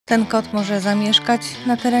ten kot może zamieszkać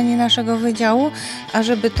na terenie naszego wydziału, a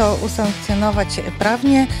żeby to usankcjonować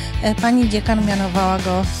prawnie, pani dziekan mianowała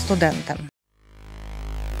go studentem.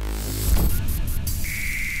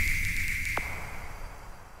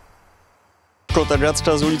 Kota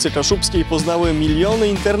Gacka z ulicy Kaszubskiej poznały miliony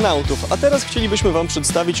internautów, a teraz chcielibyśmy Wam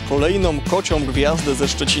przedstawić kolejną kocią gwiazdę ze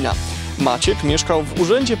Szczecina. Maciek mieszkał w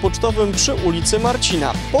urzędzie pocztowym przy ulicy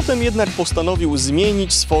Marcina. Potem jednak postanowił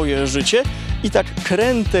zmienić swoje życie i tak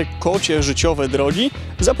kręte kocie życiowe drogi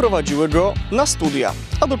zaprowadziły go na studia,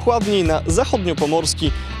 a dokładniej na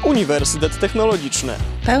Zachodniopomorski Uniwersytet Technologiczny.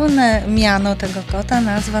 Pełne miano tego kota,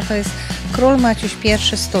 nazwa to jest Król Maciuś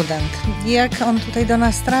I student. Jak on tutaj do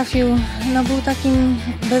nas trafił, no był takim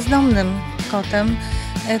bezdomnym kotem,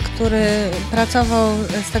 który pracował,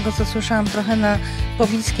 z tego co słyszałam, trochę na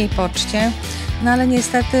pobliskiej poczcie, no ale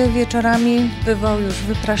niestety wieczorami bywał już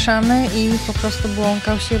wypraszany i po prostu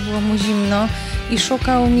błąkał się, było mu zimno i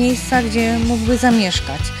szukał miejsca, gdzie mógłby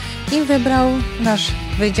zamieszkać. I wybrał nasz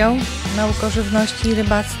Wydział Nauk o Żywności i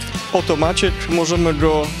Rybactwie. Oto Maciek, możemy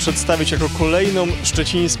go przedstawić jako kolejną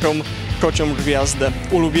szczecińską kocią gwiazdę.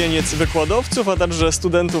 Ulubieniec wykładowców, a także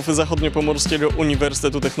studentów Zachodniopomorskiego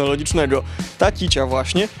Uniwersytetu Technologicznego. Ta kicia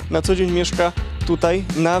właśnie na co dzień mieszka tutaj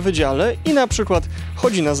na wydziale i na przykład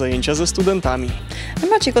chodzi na zajęcia ze studentami.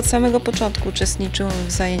 Maciek od samego początku uczestniczył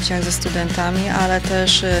w zajęciach ze studentami, ale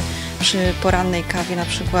też przy porannej kawie na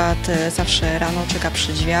przykład zawsze rano czeka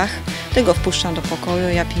przy drzwiach. Tego wpuszczam do pokoju,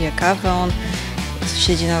 ja piję kawę, on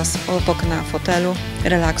siedzi obok na fotelu,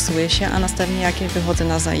 relaksuje się, a następnie jak wychodzę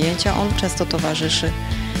na zajęcia, on często towarzyszy.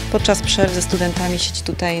 Podczas przerw ze studentami siedzi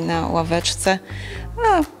tutaj na ławeczce,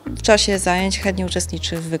 a w czasie zajęć chętnie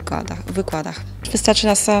uczestniczy w wykładach. Wystarczy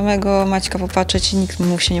na samego Maćka popatrzeć i nikt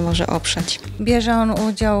mu się nie może oprzeć. Bierze on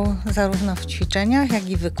udział zarówno w ćwiczeniach, jak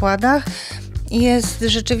i w wykładach. Jest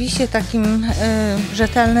rzeczywiście takim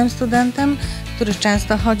rzetelnym studentem, który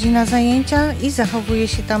często chodzi na zajęcia i zachowuje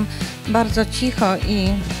się tam bardzo cicho i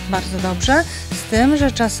bardzo dobrze, z tym,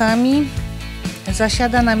 że czasami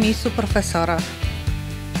zasiada na miejscu profesora.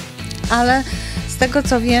 Ale z tego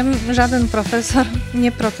co wiem, żaden profesor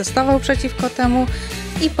nie protestował przeciwko temu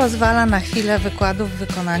i pozwala na chwilę wykładu w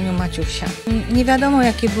wykonaniu Maciusia. Nie wiadomo,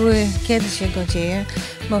 jakie były kiedyś jego dzieje,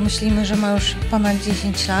 bo myślimy, że ma już ponad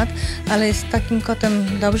 10 lat, ale jest takim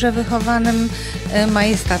kotem dobrze wychowanym,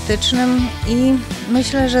 majestatycznym i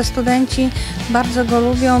myślę, że studenci bardzo go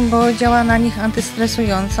lubią, bo działa na nich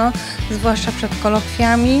antystresująco, zwłaszcza przed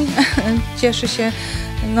kolokwiami. Cieszy się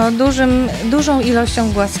dużą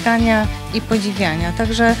ilością głaskania i podziwiania.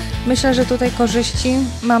 Także myślę, że tutaj korzyści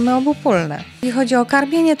mamy obopólne. Jeśli chodzi o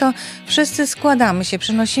karmienie, to wszyscy składamy się,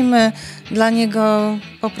 przynosimy dla niego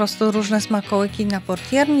po prostu różne smakołyki na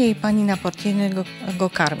portiernię i pani na portiernię go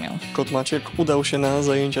karmią. Kot Maciek udał się na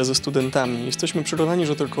zajęcia ze studentami. Jesteśmy przekonani,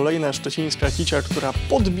 że to kolejna szczecińska kicia, która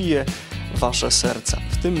podbije Wasze serca.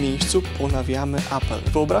 W tym miejscu ponawiamy apel.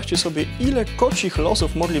 Wyobraźcie sobie, ile kocich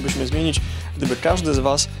losów moglibyśmy zmienić, gdyby każdy z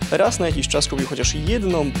Was raz na jakiś czas kupił chociaż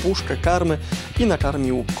jedną puszkę karmy i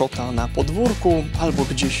nakarmił kota na podwórku albo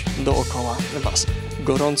gdzieś dookoła Was.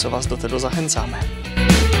 Gorąco Was do tego zachęcamy.